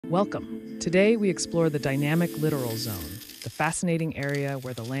Welcome. Today we explore the dynamic littoral zone, the fascinating area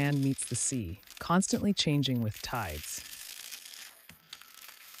where the land meets the sea, constantly changing with tides.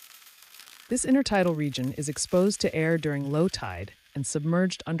 This intertidal region is exposed to air during low tide and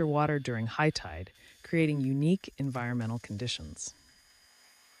submerged underwater during high tide, creating unique environmental conditions.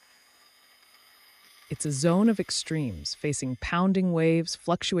 It's a zone of extremes, facing pounding waves,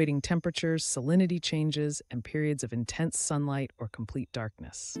 fluctuating temperatures, salinity changes, and periods of intense sunlight or complete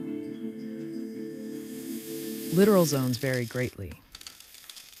darkness. Littoral zones vary greatly.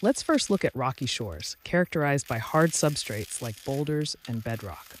 Let's first look at rocky shores, characterized by hard substrates like boulders and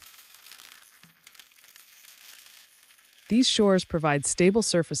bedrock. These shores provide stable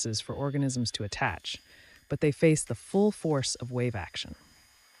surfaces for organisms to attach, but they face the full force of wave action.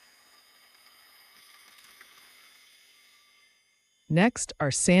 Next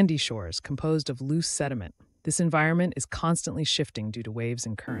are sandy shores composed of loose sediment. This environment is constantly shifting due to waves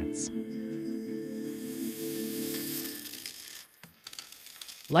and currents.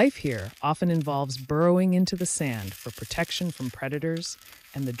 Life here often involves burrowing into the sand for protection from predators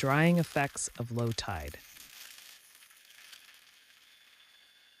and the drying effects of low tide.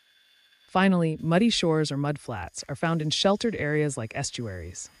 Finally, muddy shores or mudflats are found in sheltered areas like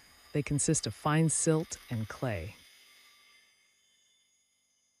estuaries. They consist of fine silt and clay.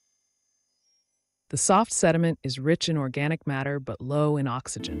 The soft sediment is rich in organic matter but low in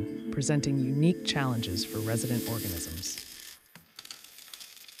oxygen, presenting unique challenges for resident organisms.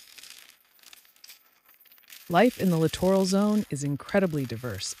 Life in the littoral zone is incredibly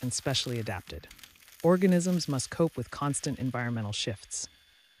diverse and specially adapted. Organisms must cope with constant environmental shifts.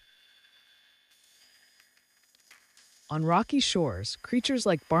 On rocky shores, creatures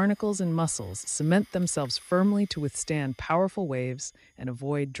like barnacles and mussels cement themselves firmly to withstand powerful waves and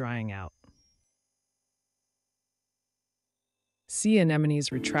avoid drying out. Sea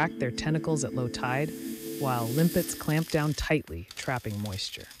anemones retract their tentacles at low tide, while limpets clamp down tightly, trapping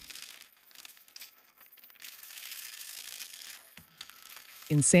moisture.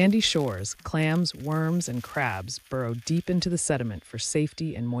 In sandy shores, clams, worms, and crabs burrow deep into the sediment for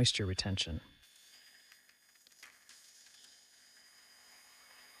safety and moisture retention.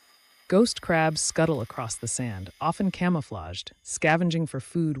 Ghost crabs scuttle across the sand, often camouflaged, scavenging for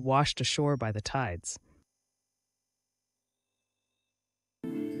food washed ashore by the tides.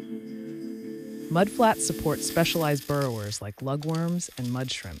 Mudflats support specialized burrowers like lugworms and mud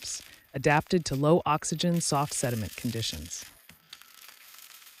shrimps, adapted to low oxygen, soft sediment conditions.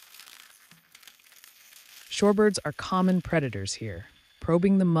 Shorebirds are common predators here,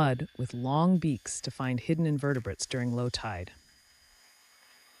 probing the mud with long beaks to find hidden invertebrates during low tide.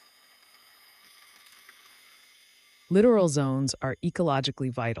 Littoral zones are ecologically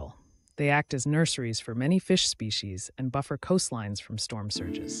vital. They act as nurseries for many fish species and buffer coastlines from storm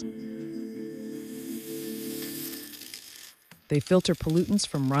surges. They filter pollutants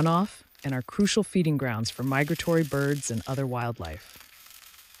from runoff and are crucial feeding grounds for migratory birds and other wildlife.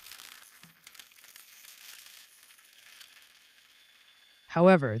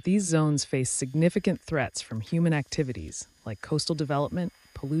 However, these zones face significant threats from human activities like coastal development,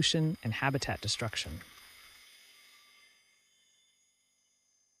 pollution, and habitat destruction.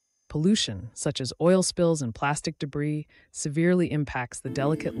 Pollution, such as oil spills and plastic debris, severely impacts the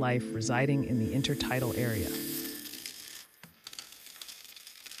delicate life residing in the intertidal area.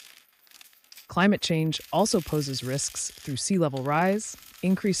 Climate change also poses risks through sea level rise,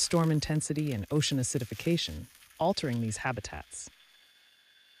 increased storm intensity, and ocean acidification, altering these habitats.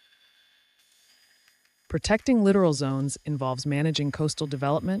 Protecting littoral zones involves managing coastal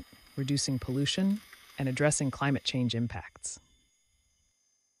development, reducing pollution, and addressing climate change impacts.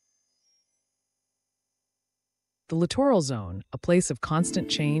 The littoral zone, a place of constant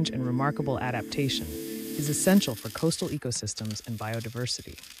change and remarkable adaptation, is essential for coastal ecosystems and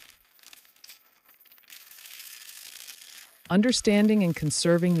biodiversity. Understanding and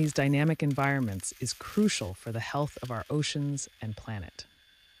conserving these dynamic environments is crucial for the health of our oceans and planet.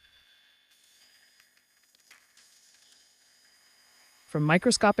 From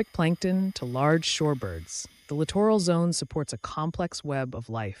microscopic plankton to large shorebirds, the littoral zone supports a complex web of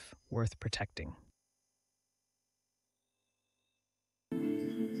life worth protecting.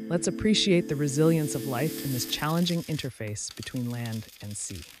 Let's appreciate the resilience of life in this challenging interface between land and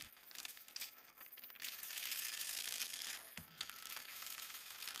sea.